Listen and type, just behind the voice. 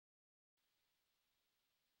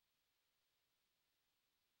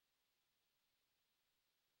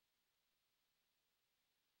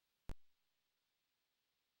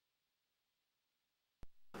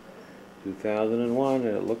2001, and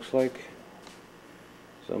it looks like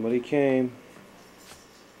somebody came.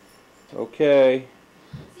 Okay.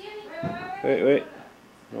 Wait.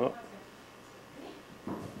 Oh.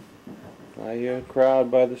 I hear a crowd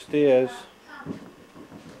by the stairs.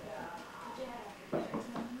 I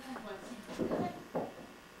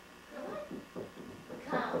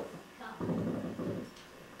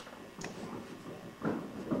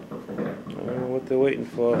don't know what they're waiting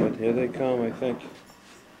for, but here they come, I think.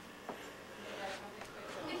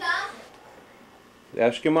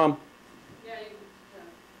 Ask your mom. Yeah, you can.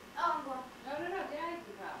 Oh, I'm going. No, Dad can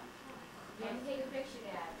come. You have to take a picture,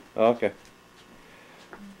 Dad. Okay.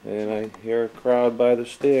 And I hear a crowd by the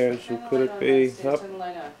stairs. Who could it be? Up.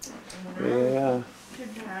 Yeah.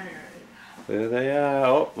 There they are.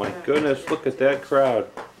 Oh my goodness, look at that crowd.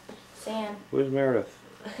 Sam. Where's Meredith?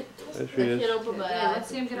 There she is. Let's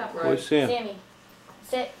see him get up. Where's Sam? Sammy,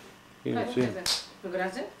 sit. You didn't see him.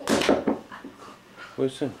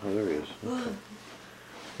 Where's Sam? Oh, there he is. Okay.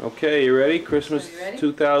 Okay, you ready? Christmas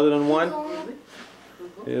 2001?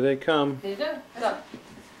 Here they come. Here you go. Go.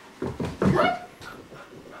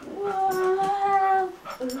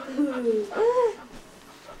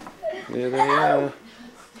 There they are.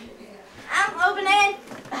 I'm opening.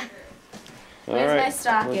 Where's my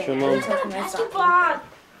stocking? What's your mom? Basketball.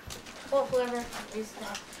 Oh, whoever.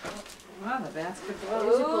 Wow, the basketball.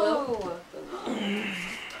 Is it blue?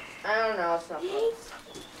 I don't know. It's not blue.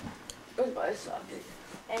 Where's my stocking?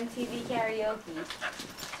 MTV karaoke.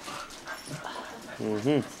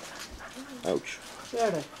 Ouch.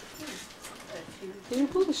 Shut Can you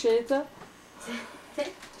pull the shades up?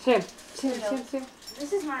 Sam.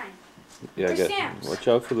 This is mine. Yeah, I Where's got. Sam's? Watch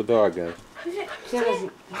out for the dog, guys. My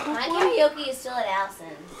karaoke is still at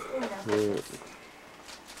Allison's.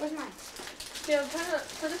 Where's mine? Sam,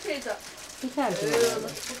 put the shades up. Look at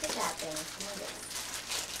that thing.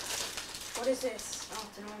 What is this? Oh,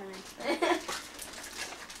 it's an ornament.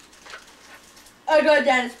 I got a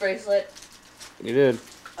dentist bracelet. You did.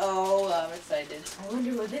 Oh, I'm excited. I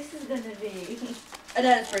wonder what this is gonna be. A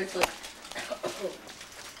dentist bracelet.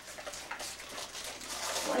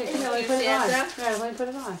 Let me put it on. Yeah, let me put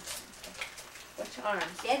it on. Which arm?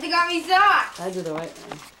 Santa got me socks. I do the right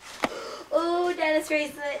one. Ooh, dentist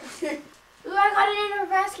bracelet. Ooh, I got an indoor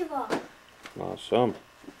basketball. Awesome.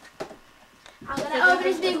 I'm gonna open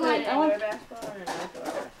this big one. I want basketball and an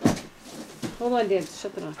outdoor. Hold on, Dan.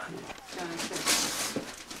 Shut it off.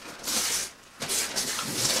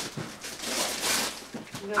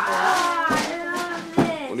 Ah, I love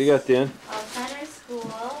this. What do you got, Dan? Center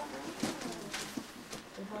school.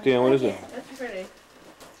 Dan, what is it? That's pretty.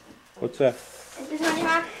 What's that? This is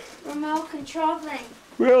my remote control thing.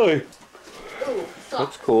 Really? Ooh,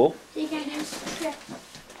 That's cool. So you can do tricks.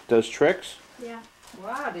 Does tricks? Yeah.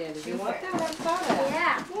 Wow, Dan, did you want that? I saw that.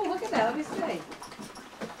 Yeah. Oh, look at that. Let me see.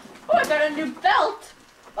 Oh, I got a new belt.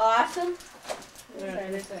 Awesome.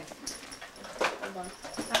 Let me see. Hold on.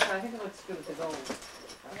 I think it looks good with the gold.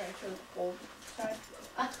 Okay, show the gold side.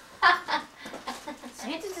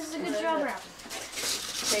 Santa does a good job around.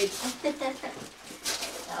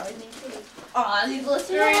 That was me too. Aw, these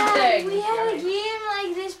listerine Yeah, things. we had a game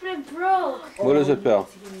like this, but it broke. What is it, Bill?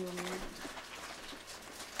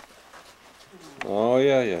 Oh,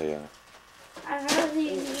 yeah. I love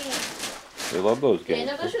these games. We love those Okay, games.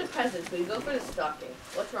 now those are the presents, but you go for the stocking.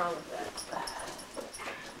 What's wrong with that?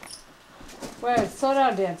 Wait, slow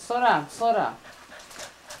down, Dan. Slow down.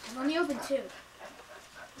 I've only opened two.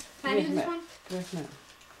 Can I do this one? Yes, ma'am.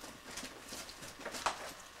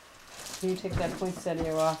 Can you take that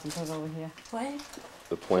poinsettia off and put it over here? What?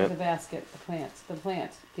 The The plant. basket, the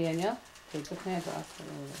plant. Daniel, take the plant off.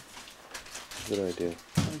 Put it over there. Good idea.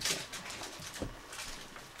 Thank you.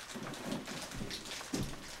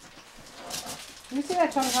 Let me see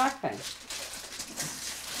that Tony Hawk thing.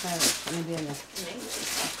 Daniel.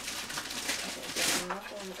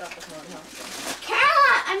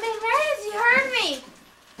 Carla, I made Meredith. You heard me.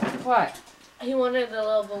 What? He wanted the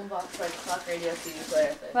little boombox like clock radio CD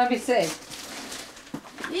player thing. Let me see.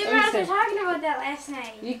 Me and Let me Meredith were see. talking about that last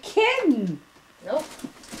night. You kidding? Nope.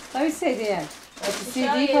 Let me see, Dan. That's a Show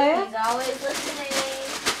CD you, player? He's always listening.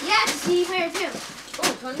 Yeah, it's a CD player too.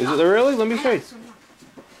 Oh, Tony Is Hawk. it really? Let me see.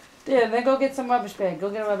 Yeah, then go get some rubbish bag. Go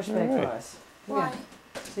get a rubbish bag for Alright. us. Why?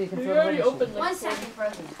 So you can We throw the already rubbish opened in. like 1 second.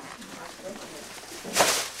 40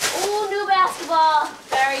 Ooh, new basketball.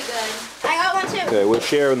 Very good. I got one too. Okay, we're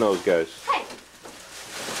sharing those guys. Hey.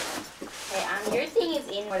 Hey, your thing is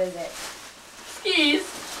in. What is it? Skis.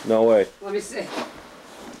 No way. Let me see.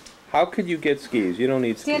 How could you get skis? You don't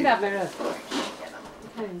need skis. Stand up, Meredith.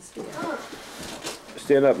 I didn't see it.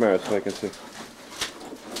 Stand up, Meredith, so I can see.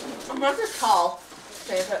 I'm not this tall.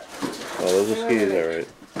 Favorite. Oh, those are skis, all right.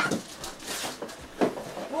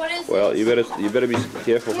 What is Well, this? you better be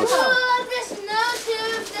careful. Oh, the snow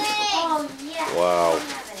tube thing! Oh, yeah. Wow.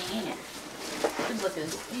 Good looking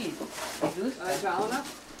skis. Goose? Are they tall enough?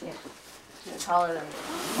 Taller than.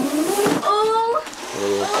 Oh,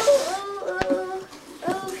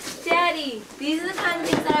 Daddy, these are the kind of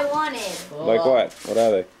things that I wanted. Like what? What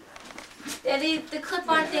are they? Daddy, the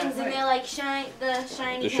clip-on things, and they're like the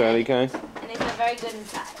shiny The shiny kind? and they feel very good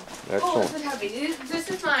inside. Oh, Excellent. this is heavy. This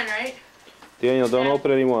is mine, right? Daniel, don't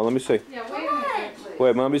open any more. Let me see. Yeah, wait a minute, please.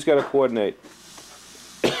 Wait, Mommy's got to coordinate.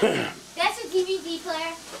 That's a DVD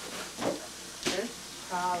player.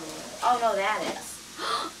 Oh no, that is.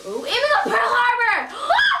 Ooh, even the Pearl Harbor!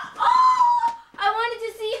 Oh! I wanted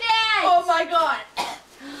to see that! Oh my god!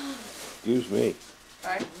 Excuse me.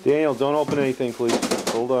 Alright. Daniel, don't open anything, please.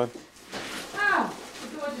 Hold on. Ow! The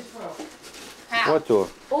door just broke. How? What door?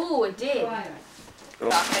 Oh, it did. Fire. I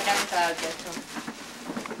never thought I'd get to.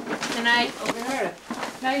 Can I Open her.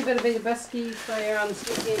 Now you better be the best ski player on the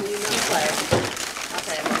ski team you know. Player.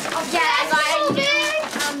 Okay. Oh, yeah, I got a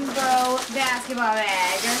new Umbro basketball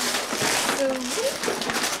bag.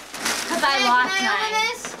 Because I lost mine.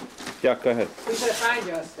 Yeah, go ahead. We better find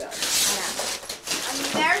your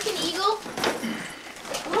stuff. American Eagle.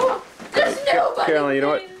 There's nobody. Carolyn, you know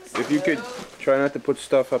what? If you could try not to put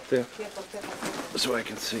stuff up there Careful, careful. so I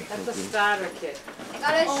can see. That's a starter kit. I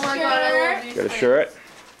got a Oh my shirt. god, I love these Got a things. shirt?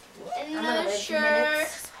 Another shirt.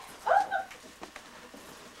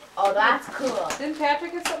 Oh, that's cool. Didn't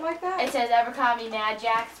Patrick get something like that? It says Abercrombie Mad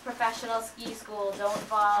Jack's Professional Ski School. Don't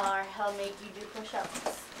fall or he'll make you do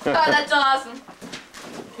push-ups. Oh, that's awesome.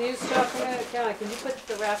 Can you stop for a minute? Kelly, can you put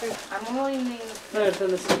the wrapping? I'm only needing. No, it's on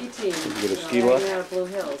the ski team. You get a ski hanging lock? out at Blue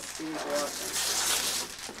Hills. Skiing walking.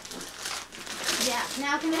 Yeah.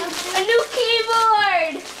 Now can I open it? A new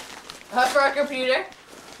keyboard. For our computer?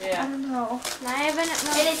 Yeah. don't know. Can I open it?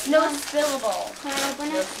 And it's no spillable. Can I open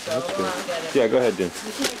it? That's good. Yeah, go ahead, Dan.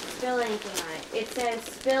 You can't spill anything on it. It says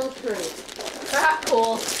spill proof.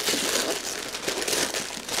 Cool.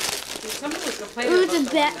 Somebody was complaining Ooh, about the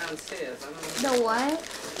something ba- downstairs. I don't know. The what?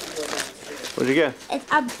 Go downstairs. What'd you get? It's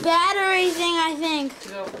a battery thing, I think.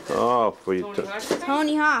 You know, the Oh, for you. Tony Hawk thing?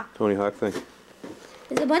 Tony Hawk. Tony Hawk thing.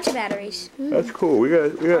 There's a bunch of batteries. That's cool. We I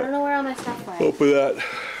got don't know where all my stuff went. hope with that.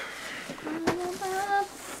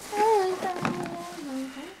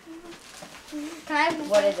 Can I open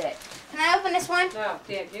What is it? Can I open this one? No,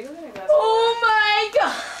 Dan, give it a glass. Oh my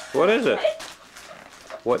god! What is it?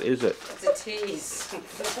 What is it? It's a tease.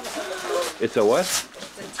 It's a what? It's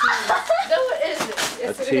a tease. No, what is it?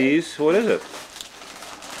 A tease? What is it?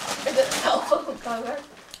 Is it elbow cover?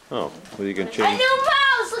 Oh, well you can A change. new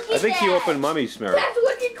mouse! Look at I think that! you opened Mummy's, Meredith. That's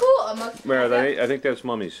looking cool. Meredith, I think that's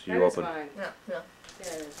Mummy's you That is opened. mine. No, no. Yeah,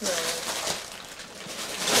 it is.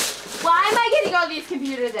 Why am I getting all these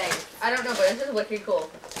computer things? I don't know, but this is looking cool.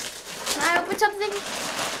 Can I open something?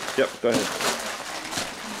 Yep, go ahead.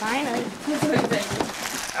 Finally.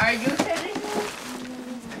 Are you kidding me?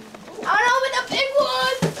 I want to open the big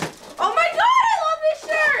one! Oh my god, I love this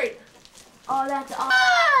shirt! Oh, that's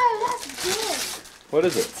awesome. That's big. What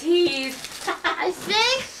is it? Tease. I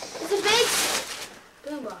think it's a big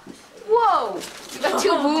boombox. Whoa! You got two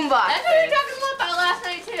boom boxes. That's what we were talking about last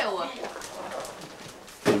night too.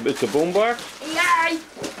 It's a boombox? Yay!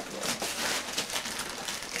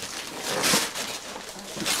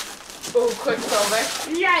 Oh, Quicksilver.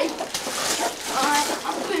 Yay!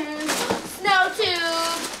 Snow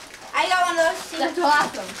tube. I got one of those too. That's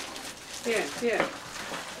awesome. Here, here.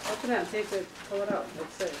 Open it and take it, pull it out.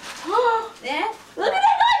 Let's see. There? Look at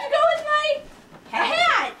that guy to go with my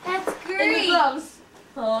Hat. That's and the great. gloves.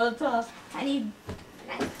 Oh, that's awesome. I need.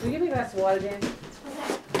 Will you give me a glass of water, Dan?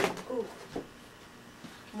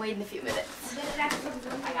 I'm waiting a few minutes.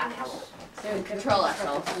 I got help. Here, Control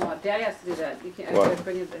ourselves. Come on, Daddy has to do that. You can't. What? I gotta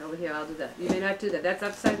bring it over here. I'll do that. You may not do that. That's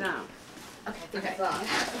upside down. Okay. Okay.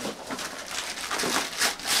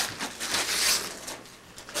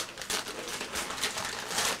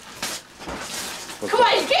 What's Come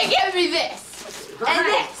that? on, you can't give me this. And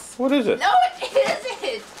this. What is it? No, it isn't.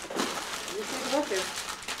 You take a look here.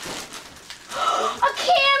 A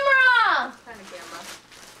camera! What kind of camera?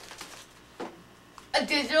 A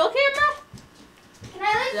digital camera? Can I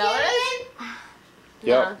Is that what it zoom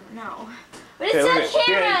Yep. in? No. But it Okay, look said at-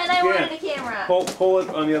 camera Dan, and I Dan. wanted a camera. Pull it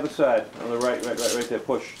on the other side. On the right there.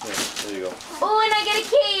 Push. There you go. Oh, and I get a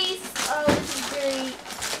case. Oh, this is great.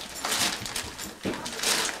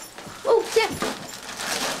 Oh, yeah.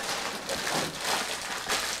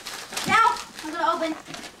 Now, I'm gonna open.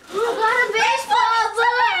 I got a baseball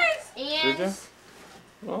book. Did you? And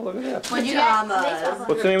Oh, look at that. What you Yeah, got? baseball book.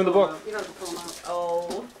 What's the name of the book? You don't have to pull them out.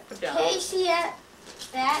 Oh, Casey at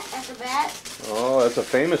bat after bat. Oh, that's a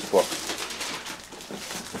famous book.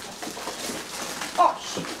 Oh,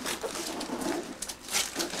 shit.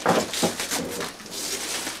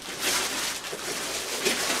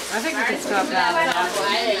 I think we can stop that.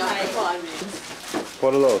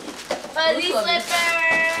 What are those? Fuzzy slippers.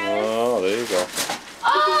 Oh, there you go.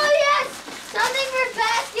 Oh, yes. Something for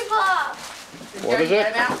basketball. What is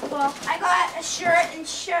it? Basketball. I got a shirt and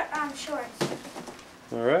shorts.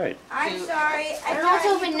 All right. I'm sorry. I don't know what's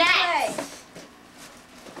open next.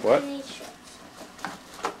 What?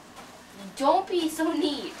 Don't be so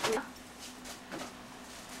neat. Do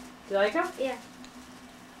you like them? Yeah.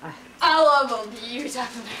 I love them. You're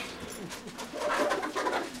talking about.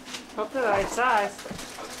 Hope they're the right size.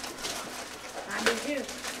 I do too.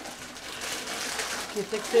 You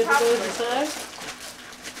think they're the right size?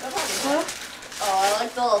 Huh? Oh, I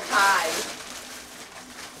like the little ties.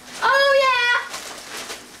 Oh yeah!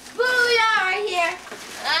 Booyah right here.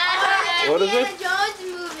 What is it? Indiana Jones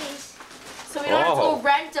movies. So we don't have to go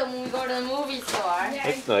rent them when we go to the movie store.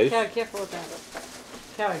 That's nice. Kelly, careful with that.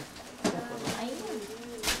 Kelly.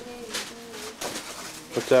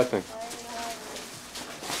 What's that thing?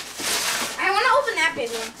 I want to open that big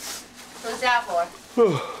one. What's that for?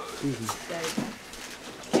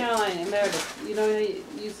 Caroline and Meredith, you know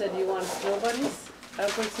you said you wanted snow bunnies? I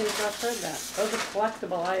was going to see if I've heard that. Those are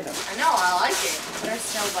collectible items. I know, I like it. They're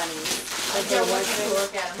snow bunnies. I They're don't want white you to things?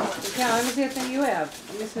 look at them. Caroline, let me see the thing you have.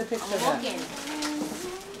 Let me see the picture of that. Looking.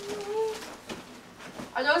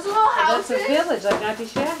 Are those little That's houses? a village like Auntie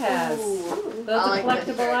Cher has. Ooh. Those I are like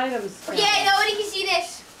collectible this. items. Yeah, nobody can see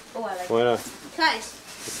this. Oh, I like Why not? Cause.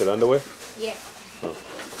 Is it underwear? Yeah.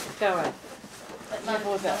 Caroline. But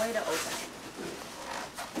Careful with that. way to open it.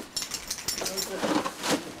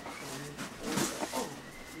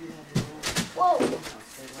 Whoa.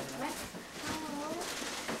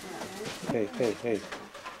 Hey.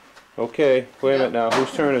 Okay, wait a minute now.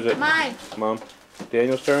 Whose turn is it? Mine. Mom?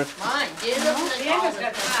 Daniel's turn? Mine. Daniel's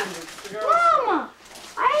got time. Mama,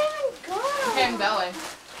 I haven't gone. Okay, I'm going.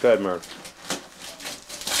 Go ahead, Merv.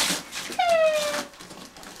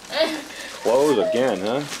 Close again,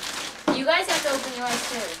 huh? You guys have to open yours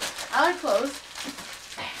too. I like clothes.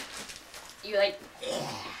 You like.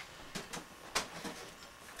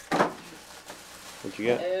 What'd you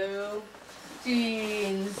get? Oh,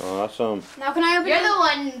 jeans. Awesome. Now can I open You're it? the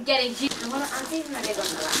one getting jeans. I'm saving my big one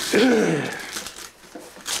for last.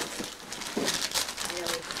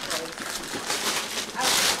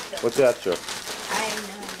 What's that, sir? I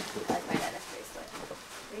know. Like my dad bracelet.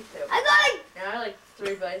 Me too. I got it. Yeah, I like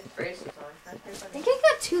 3 bracelets on. That's pretty I funny. think I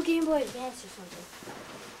got 2 Game Boy Advance or something.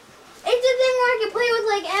 It's a thing where I can play with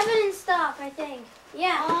like Evan and stuff, I think.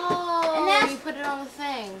 Yeah. Oh, And that's- you put it on the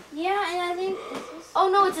thing. Yeah, and I think is this... Oh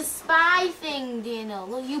no, it's a spy thing, Daniel.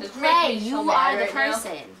 Look, you It's play. making me so You mad are the right now.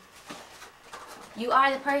 person. You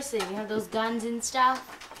are the person. You have those guns and stuff.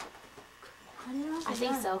 I don't know if I it's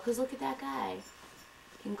think on. so, because look at that guy.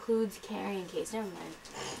 Includes carrying case. Never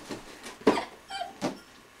mind.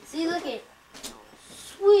 See, look it.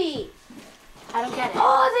 Sweet. I don't get it.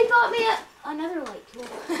 Oh, they got me another light too.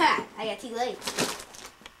 I got 2 lights.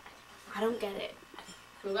 I don't get it.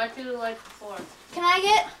 We got you the light before. Can I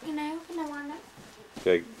open the one?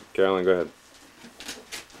 Okay, Carolyn, go ahead.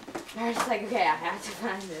 I was just like, okay, I have to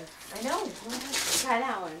find it. I know. Try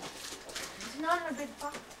that one. It's not in a big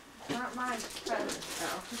box. Not mine. Present.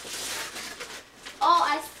 No. Oh,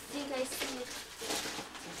 I think I see it.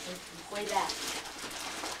 Way back.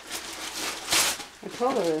 I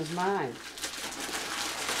told her it was mine.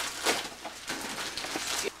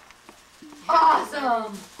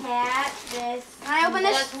 Awesome. Hat, this. Can I open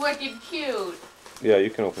this? That's wicked cute. Yeah,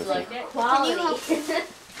 you can open You it. like it? Quality.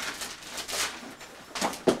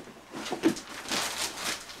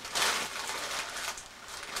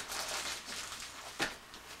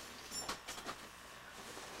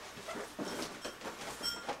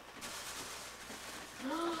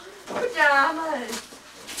 Pajamas.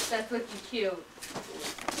 That's wicked cute.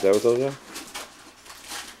 Is that what those are?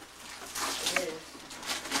 It is.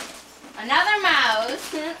 Another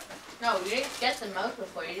mouse. No, you didn't get the mouse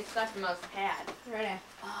before. You just got the mouse pad. Right there.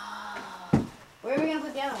 Oh. Where are we gonna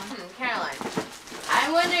put the other one? Caroline.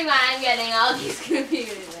 I'm wondering why I'm getting all these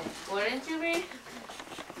computers. Wouldn't you be?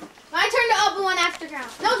 My turn to open one after ground.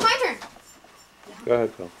 No, it's my turn. Go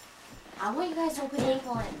ahead, Phil. I want you guys to open a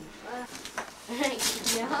one. You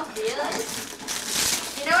know, really?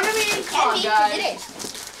 You know what I mean? Come on, It guys. is.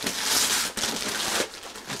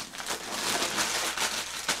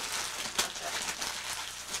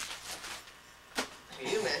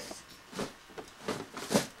 You missed.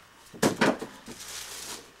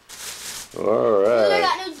 All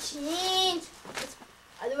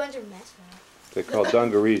never messed with them. They're called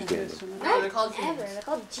dungarees, Daniel. No, they're called Ever. jeans. They're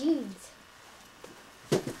called jeans.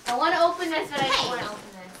 I want to open this, but I don't want to open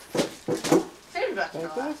this. Same brush Like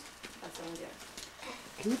color. this? That's the one, yeah.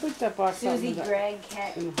 Can you put that box out Susie, in the, Greg,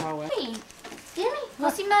 Cat. in the hallway? Hey, Sammy, go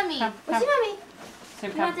see mommy. Come, Go see mommy.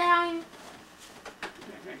 Sam, You want come. that?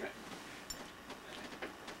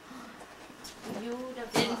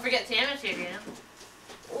 Beautiful. Didn't forget Sammy's here, you know?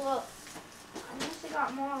 Well, unless they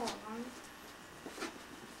got more ones.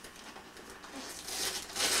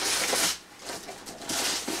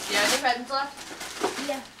 Do you have any presents left?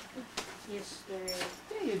 Yeah. Yes, there is.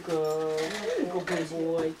 There you go. There you go, good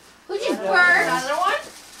boy. Who just burped? Another one?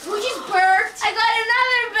 Who just burped? I got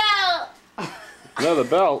another belt. Another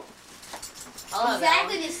belt. I'll have that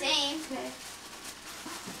Exactly the same.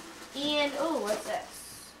 And, oh, what's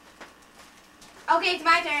this? Okay, it's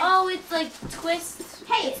my turn. Oh, it's like twist.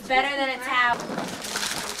 Hey, It's better than a towel.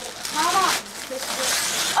 Come on.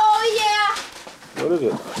 Oh, yeah. What is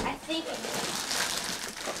it? I think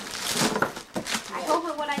I hope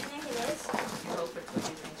it's what I think it is. I hope it's what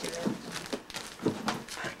you think it is.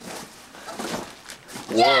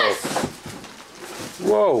 Whoa. Yes!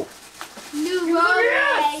 Whoa. New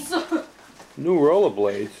rollerblades. New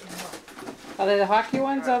rollerblades. Are they the hockey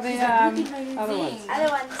ones or the other ones? Other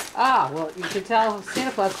ones. Ah, well, you can tell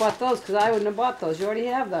Santa Claus bought those because I wouldn't have bought those. You already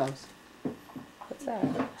have those. What's that?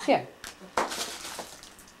 Here.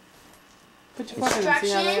 Put your foot in and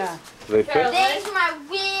see how they are. Do they fit? Thanks for my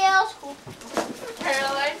wheels.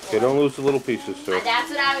 Caroline? Okay, don't lose the little pieces, sir. That's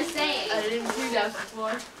what I was saying. I didn't do that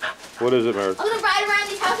before. What is it, Meredith? I'm gonna ride around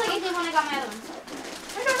this house like I did when I got my other ones.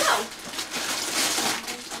 I don't know.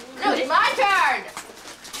 No, it's my turn.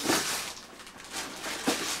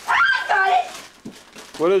 I got it.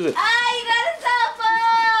 What is it? Ah, you got a cell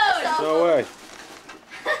phone. No way.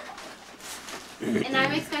 And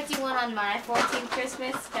I'm expecting one on my 14th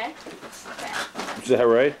Christmas, okay? Is that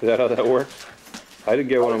right? Is that how that works? I didn't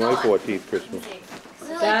get one on my 14th Christmas.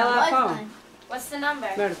 Dial our phone. What's the number?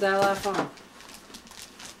 Meredith, dial our phone.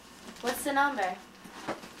 What's the number? I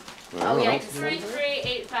Oh don't yeah, know. it's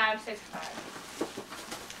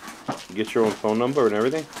 338565. Get your own phone number and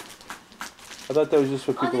everything? I thought that was just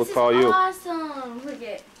for people this to call is you. awesome. Look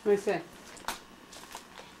at. Let me see.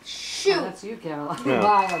 Shoot. Oh, that's you, Caroline. Yeah.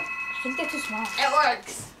 Wow. I think they're too small. It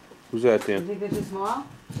works. Who's that, You Dan? think they're too small?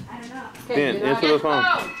 I don't know. Okay, Dan, you're not- answer the phone.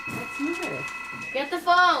 Let's move it. Get the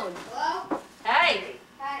phone. Hello? Hey.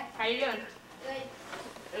 Hi. How you doing? Good.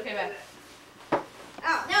 Okay, bye.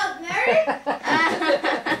 Oh, no, Mary?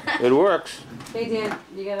 It works. Hey, Dan,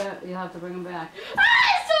 you'll have to bring them back.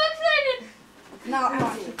 I'm so excited. No, I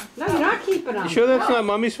want to. No, you're not keeping them. You sure that's not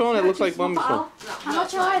Mommy's phone? It looks like Mommy's phone. How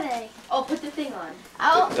much are they? Oh, put the thing on.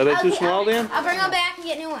 Are they too small, Dan? I'll bring them back and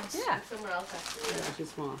get new ones. Yeah. Somewhere else. Yeah, they're too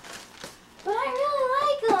small. But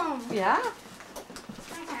I really like them. Yeah?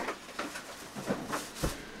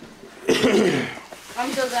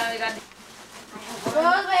 I'm so glad we got.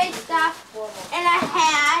 Rollerblade stuff and a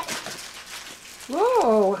hat.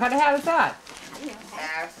 Whoa, what kind of hat is that?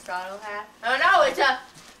 Aristotle hat. Oh no, it's a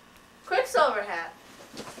Quicksilver hat.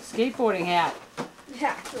 Skateboarding hat.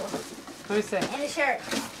 Yeah, cool. Let me see. And a shirt.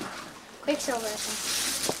 Quicksilver.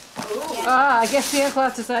 Ooh. I guess Santa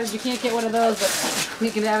Claus decided you can't get one of those, but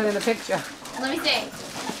you can have it in a picture. Let me see.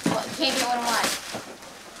 Well, you can't get one of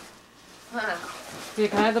mine. Here,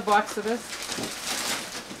 can I have the box of this?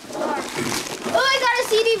 Oh, I got a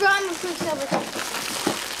CD-ROM with Quicksilver.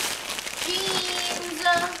 Jeans.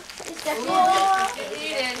 It's the cool.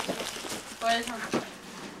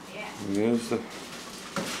 There's the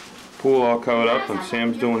pool all covered up and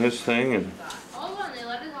Sam's doing his thing, and Hold on, they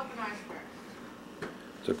let us open ours first.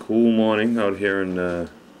 it's a cool morning out here in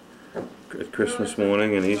Christmas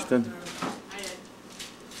morning in Easton, I did.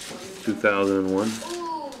 2001. Ooh.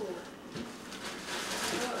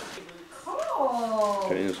 Cool.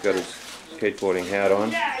 Daniel's got his skateboarding hat on.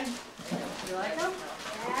 You like them?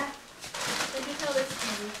 Yeah. Let me tell this to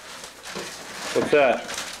you. What's that?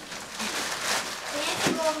 Dance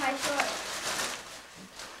to go with my shorts.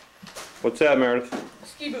 What's that, Meredith?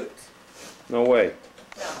 Ski boots. No way.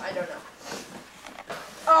 No, I don't know.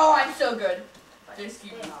 Oh, I'm so good. They're ski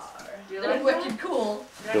boots. They're wicked cool.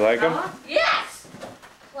 You like them? Yes!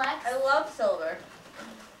 Flex. I love silver.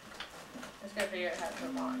 Just gotta figure out how to put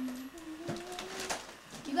them on.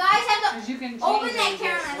 You guys have Because you can to change open that them to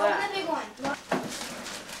Caroline. flat. Open the big one.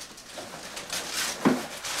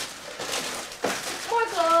 More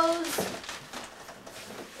clothes.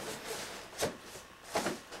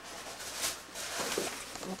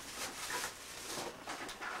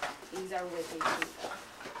 These are wicked cute.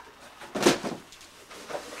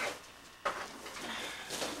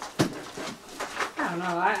 I don't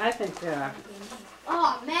know. I think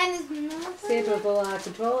Oh man, there's nothing. Santa was a little out of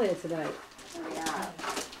control here tonight.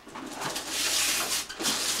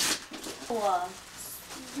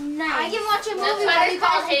 Nice. I can watch a movie. That's why it's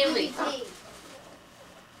called Haley.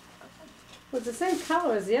 Well, it's the same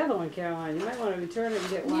color as the other one, Caroline. You might want to return it and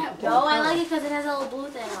get one. No, I like it because it has a little blue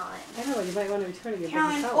thing on it. I know, you might want to return it and get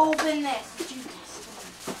Caroline, different color. open this.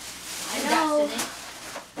 I know.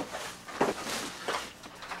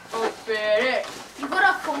 Open it. You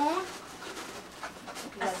got a phone?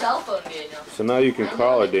 A cell phone, Daniel. So now you can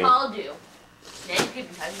call her, Dan. Called you. Now you can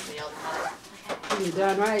touch me all the time. You're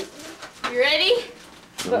done right. You ready?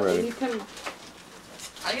 I'm But ready. you can,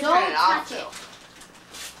 I can Don't turn it off touch it. too.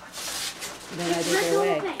 then I take Press it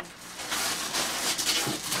away. open.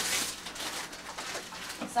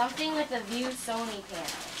 Something with the View Sony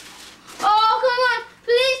panel. Oh, come on.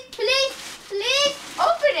 Please, please, please.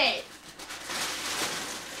 Open it.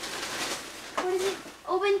 What is it?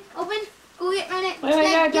 Open, open. Go get run it. Wait,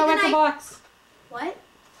 Get don't the wet the knife. box. What?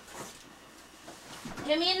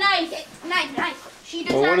 Give me a knife. Knife, knife. She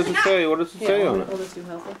Well, what deserves does a it knife. say? What does it say Here, on will it? this be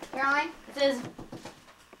helpful? Caroline? It says,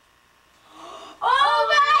 Oh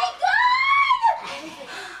my god!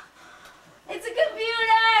 It's a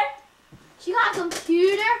computer! She got a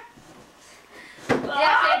computer?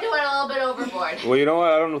 yeah, I do it a little bit overboard. Well, you know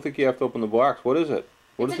what? I don't think you have to open the box. What is it?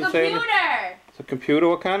 What It's does a it say? on it? computer. It's a computer.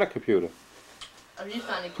 What kind of computer? I've used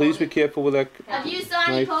Sonny Please be careful with that. I've used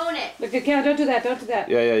Sonny Knife. Cone it. Look, Karen, don't do that, don't do that.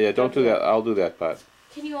 Yeah. Don't do that. I'll do that part.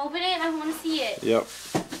 Can you open it? I want to see it. Yep.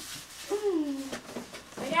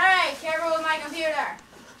 Alright, careful with my computer.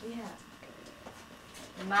 Yeah.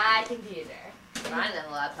 My computer. Mine and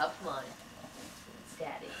the laptop's mine. It's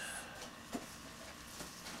Daddy's.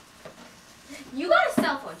 You got a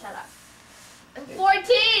cell phone, shut up. I'm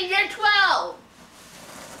 14, you're 12.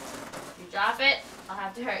 If you drop it, I'll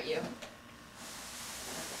have to hurt you.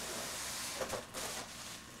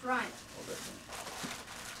 Front.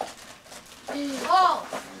 Oh!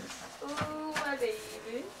 Ooh, my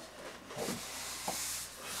baby.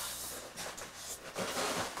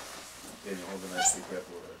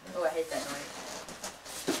 Oh, I hate that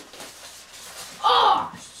noise.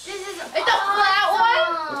 Oh! This is It's a flat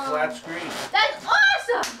one? A flat screen. That's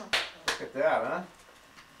awesome! Look at that, huh?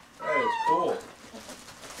 That is cool.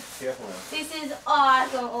 Careful now. This is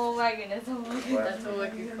awesome. Oh my goodness. Oh my goodness. Flat That's so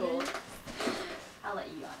screen. wicked cool. I'll let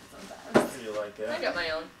you on it sometimes. You like I that? got my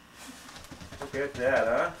own. Look at that,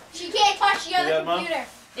 huh? She can't touch the See other that, Mom? computer.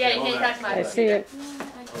 Yeah, you Hold can't that. touch my I see it. Okay,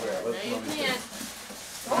 No, let's you let me see. can't.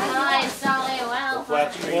 I install it well. A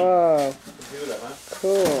flat screen Whoa, computer, huh?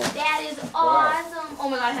 cool. That is awesome. Oh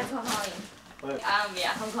my god, I have to call Holly. What?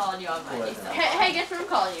 Yeah, I'm calling you on Pull my that stuff. down. Hey, guess where I'm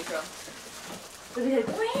calling you from? Where?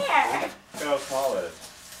 Look how small it is.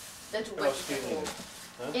 That's Look how wicked skinny cool. it is.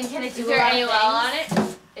 Huh? And can it do Is a there lot of AOL on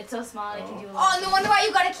things? it? It's so small it can do a lot. Oh, no wonder why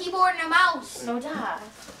you got a keyboard and a mouse. No duh.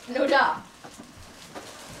 No duh.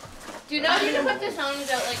 Do you know you can put the Sony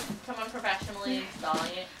without like someone professionally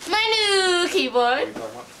installing it? My new What keyboard. are you talking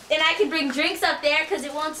about? And I can bring drinks up there because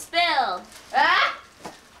it won't spill. Ah!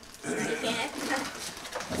 You can't.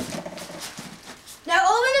 Now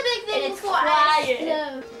open the big thing It's before I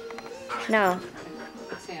quiet. No.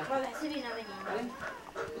 Sam, Oh, that should be another game.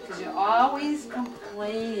 because you're always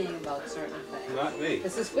complaining about certain things. Not me.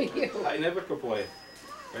 This is for you. I never complain.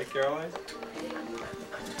 Right, Caroline?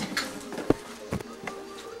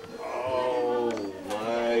 Oh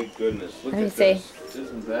my goodness! Look Let me at see. this.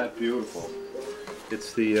 Isn't that beautiful?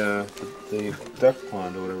 It's the duck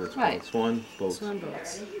pond or whatever it's called. Right. Swan boat. Swan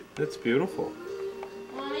boats. That's beautiful.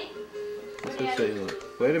 Mommy? What's it say?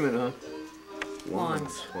 Look. Wait a minute, huh?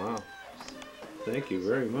 Lawns. Wow. Thank you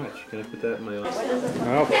very much. Can I put that in my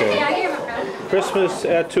office? Okay. Christmas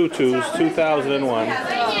at Tutu's 2001.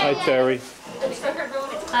 Hi, Terry.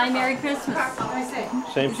 Hi, Merry Christmas.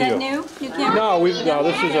 Same Is to that you. new? You can't. No, this is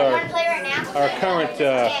Want our to play right now? our current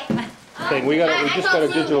thing. We just got a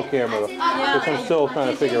digital camera, which I'm still trying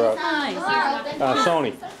to figure out. Nice.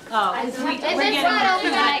 Sony. Oh, Is we're this getting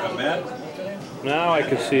one open? Now I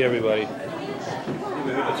can see everybody.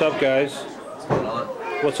 What's up, guys?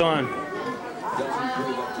 What's on?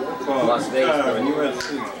 Las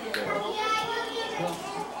Vegas.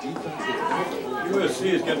 USC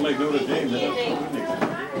is getting like Notre Dame. They're not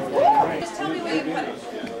winning.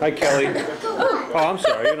 Hi, Kelly. Oh, I'm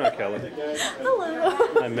sorry. You're not Kelly.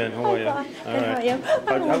 Hello. I'm Ben. How are you? All right.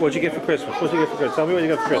 How are you? What'd you get for Christmas? What'd you get for Christmas? Tell me what you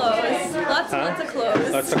got for Christmas. Clothes. Lots and lots of clothes.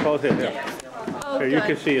 Lots of clothes here. Yeah. Oh, Here, you good.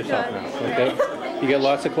 can see yourself Good. now. Okay. You get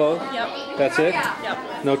lots of clothes? Yep. That's it? Yep.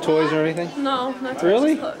 No toys or anything? No, not too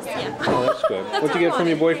Really? much clothes. Yeah. Oh, that's good. That's What'd you what get I from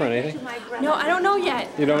your wanted. boyfriend? Anything? No, I don't know yet.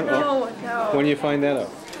 You don't know? No, no. When do you find that out?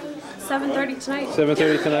 7:30 tonight.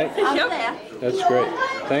 7:30 tonight? Yep. That's great.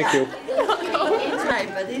 Thank you.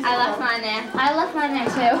 I left mine there. I left mine there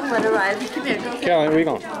too. What arrived? Come here. Go. Caroline, where are you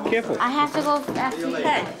going? Careful. I have to go after you.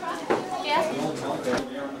 Hey. Yeah.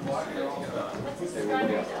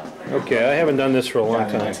 Okay, I haven't done this for a long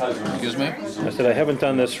time. Excuse me? I said I haven't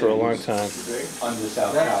done this for a long time.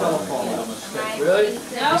 Really?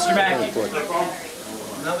 Mr. Mackey.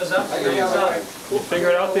 Numbers up? Figure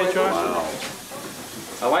it out there, Josh?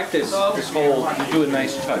 I like this whole, you do a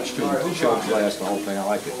nice touch too, the show glass, the whole thing, I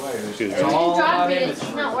like it. Excuse me. You dropped it.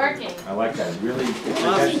 It's not working. I like that, really.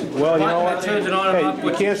 Well, you know what? Turns it on and off. Hey,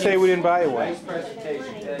 you can't say we didn't buy you one.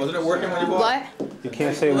 Wasn't it working when you bought it? What? You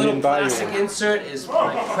can't say The we little didn't buy you plastic one. insert is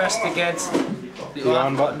like pressed against The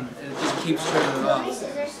on button? and it just keeps turning it off.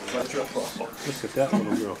 Look at that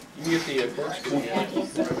little girl.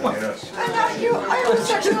 I was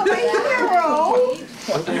such a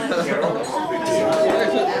hero.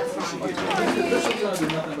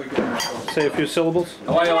 Say a few syllables.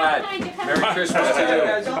 How are you, lad? Merry Christmas to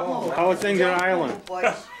you. How are things in Ireland?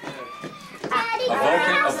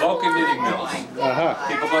 Avoca knitting mills. Uh-huh.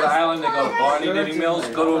 People go to Ireland, they go to Barney Knitting Mills,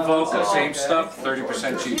 go to Avoca, same stuff,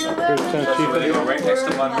 30% cheaper. 30% That's where they cheaper. go right next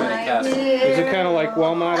to Montgomery Castle. Is it kind of like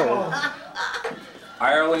Walmart or?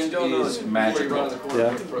 Ireland is magical.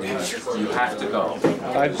 Yeah. You have to go.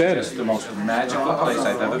 I've been. It's the most magical place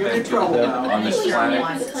I've ever been to on this planet.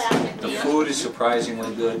 The food is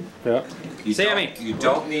surprisingly good. Yeah. Sammy. You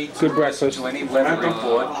don't need to Good breakfast. listen to any weather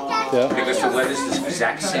report Yeah. because the weather's the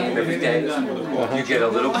exact same every day. You get a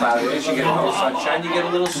little cloudiness, you get a little sunshine, you get a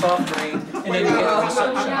little soft rain, and then you get a little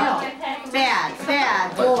sunshine. Bad.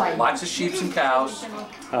 Lots of sheep and cows,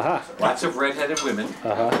 Aha. lots of red-headed women,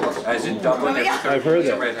 Uh-huh. as in Dublin, every I've heard is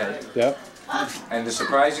a that. redhead. Yeah. And the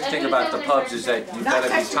surprising thing about the pubs is that you've got to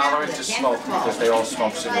be tolerant to smoke because they all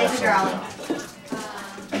smoke cigarettes.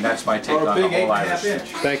 And that's my take on the whole Irish.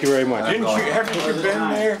 Thank you very much. Haven't you been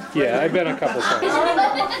there? Yeah, I've been a couple times.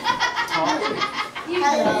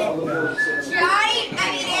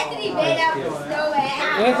 Anthony made out so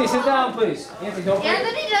bad. Anthony, sit down, please. Anthony, don't.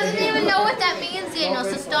 Anthony doesn't even know what that means, Daniel,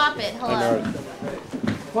 so stop it. I Hello. know.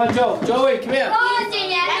 Come on, Joe. Joey, come here. Come on,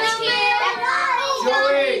 Daniel.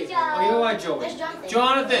 Joey. Oh, you know what, Joey?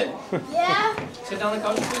 Jonathan. Yeah? Sit down on the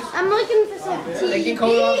couch, please. I'm looking for some tea. Take your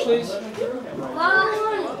coat off, please.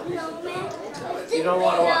 You don't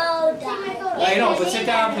want to what? I know, but sit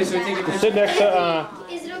down, please, so we take a picture. Sit next to,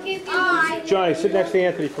 Is it okay if you Johnny, sit next to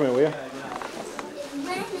Anthony. Come here, will you?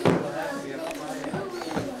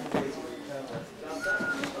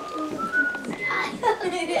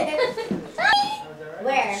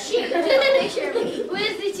 Where?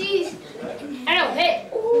 Where's the cheese? I don't hit.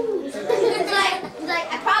 It's like,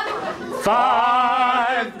 I probably.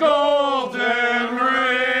 5 golden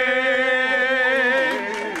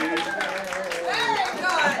rings.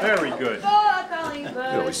 Very good. We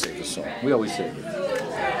always sing the song. We always sing it.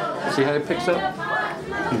 See how it picks up? Very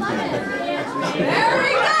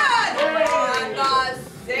good. On the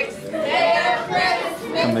 6th day of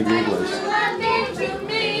Christmas. And the Googlers.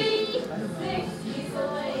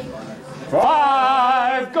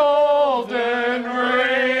 5 golden rings.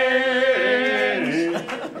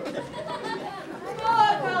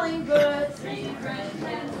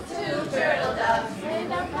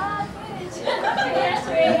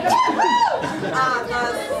 On the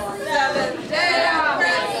 7th day of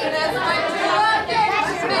Christmas, my true love gave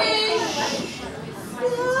to me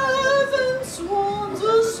 7 swans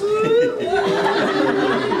asleep.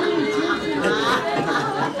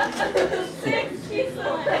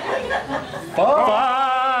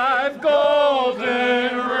 5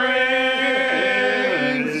 golden rings.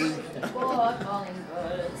 4 calling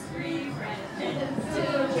birds, 3 friends, 2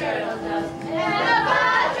 turtle doves, and a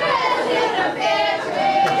partridge in a pear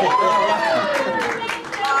tree.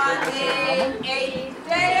 On the 8th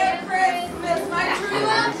day of Christmas, my true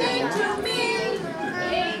love came to me.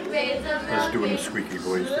 8 grades of Let's do it in a squeaky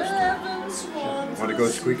voice this time. 7 swans. Want to go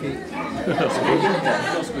squeaky?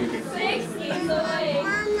 6 keys away.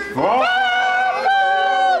 5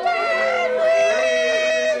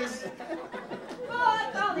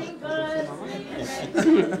 Calling birds, 3 friends, 2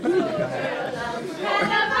 turtle doves,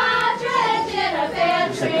 and a partridge in a pear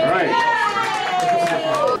tree. Right.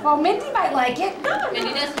 Well, Mindy might like it.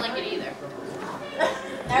 Mindy doesn't like it either.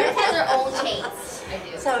 Meredith has her own taste. I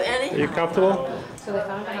do. So, Are Eddie? you comfortable? So they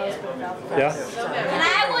found a house for Yeah? Can I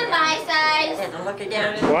have one my size? And look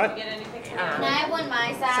again. What? Can I have one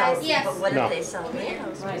my size? Yes. But what No. if they sell me?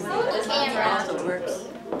 The camera. Also works.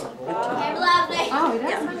 Okay, lovely. Oh,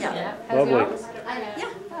 that's Yeah, nice. yeah. Has Lovely. yours? I know. Yeah.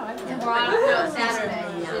 Oh, I didn't know. No, Saturday.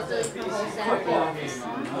 This is the whole Saturday.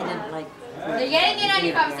 They're getting in on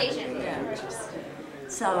your conversation.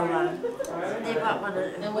 So they bought one of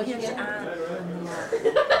his aunt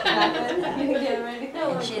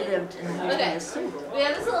and she lived in Okay. Minnesota. We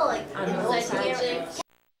have this little like On the old side here. side.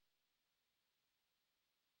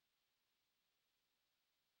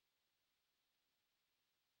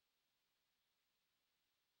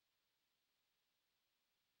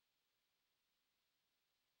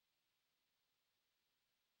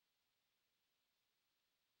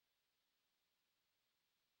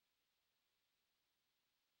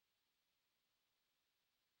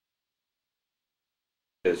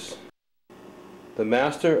 Is the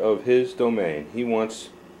master of his domain. He wants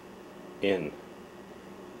in.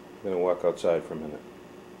 I'm going to walk outside for a minute.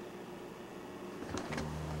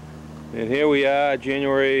 And here we are,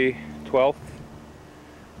 January 12th.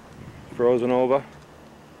 Frozen over.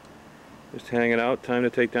 Just hanging out. Time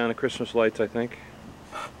to take down the Christmas lights, I think.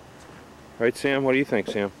 Right, Sam? What do you think,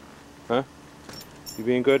 Sam? Huh? You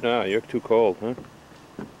being good? No, you're too cold, huh?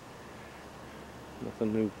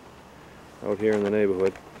 Nothing new out here in the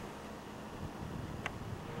neighborhood.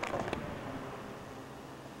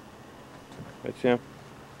 Right, Sam?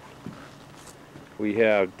 We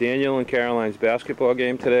have Daniel and Caroline's basketball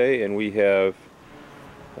game today, and we have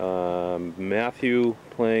Matthew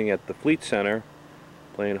playing at the Fleet Center,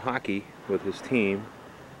 playing hockey with his team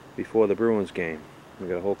before the Bruins game. We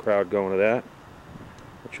got a whole crowd going to that,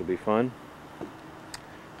 which will be fun.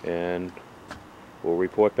 And we'll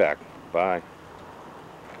report back. Bye.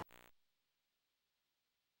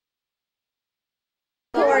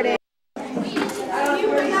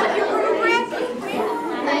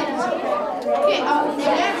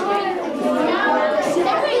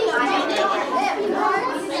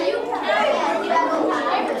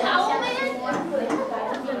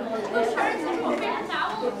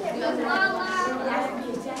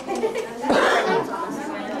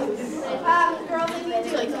 Girls, we need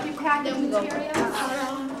to like keep packing materials.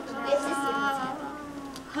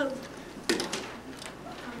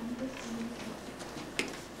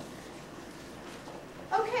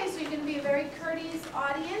 Okay, so you're going to be a very courteous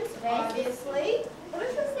audience, obviously. What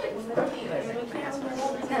is this like?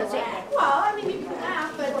 Well, I mean, you can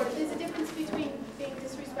laugh, but there's a difference between being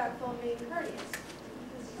disrespectful and being courteous.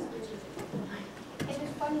 It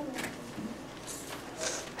is funny.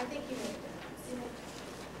 I think you made it.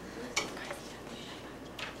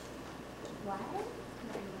 What?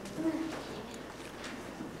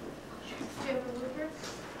 Do you have a rubric?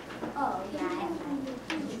 Oh, yeah, I have that.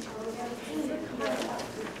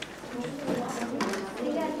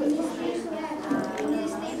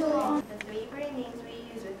 The three ingredients we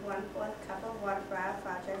use with 1/4 cup of water for our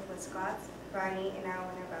project was Scott's, brownie, and our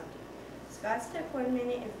winter bounty. Scott's took 1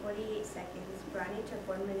 minute and 48 seconds, brownie took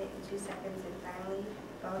 1 minute and 2 seconds, and finally,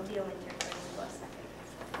 bounty only took 24 seconds.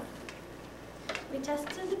 We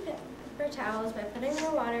tested the paper towels by putting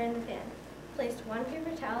more water in the pan. Placed one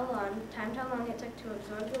paper towel on, timed how long it took to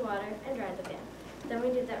absorb the water, and dried the pan. Then we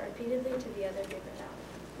did that repeatedly to the other paper towel.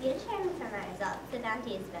 You determined from our results the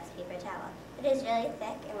Bounty is the best paper towel. It is really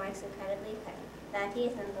thick and works incredibly quick. Bounty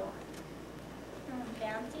is number 1.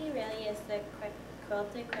 Bounty really is the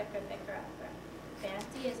quilted quicker picker upper.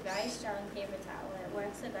 Bounty is very strong paper towel. It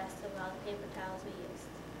works the best of all the paper towels we used.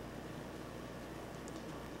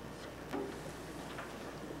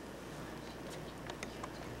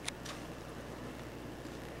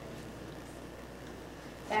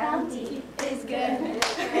 Bounty is good.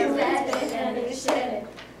 It's better than it should.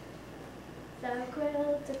 The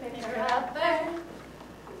quilt to pick her Rubber.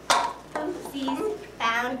 Oopsies.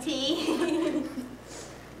 Bounty.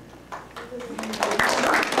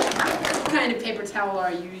 What kind of paper towel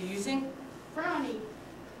are you using? Brownie.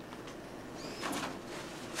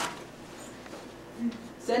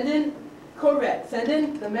 Send in Corvette. Send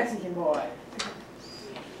in the Mexican boy.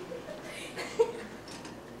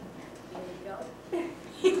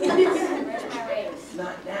 Where's my raise?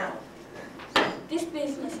 Not now. This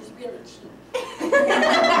business is really cheap.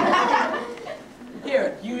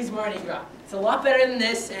 Here, use Mardi Gras. It's a lot better than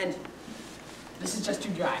this, and this is just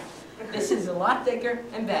too dry. This is a lot thicker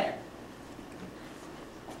and better.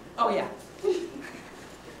 Oh yeah.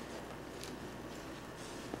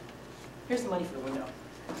 Here's the money for the window.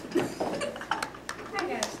 I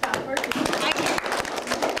gotta stop working.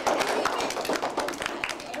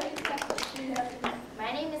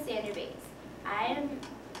 My name is Sandra Bates. I am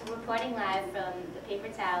reporting live from the Paper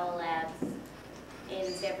Towel Labs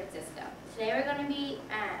in San Francisco. Today we're going to be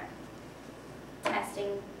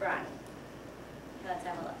testing brownie. Let's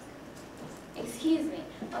have a look. Excuse me,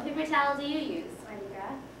 what paper towel do you use? Mardi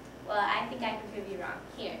Gras. Well, I think I can prove you wrong.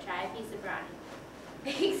 Here, try a piece of brownie.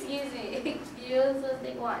 Excuse me, you're only supposed to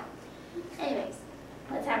take one. Anyways,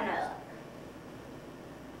 let's have another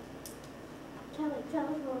look. Kelly,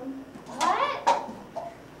 telephone. What?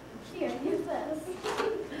 Here, use this.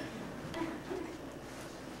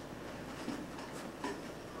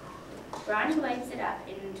 Ronnie lights it up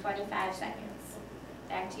in 25 seconds.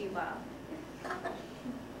 Back to you, Bob.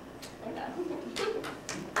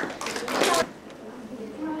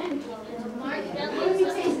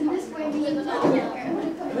 This way,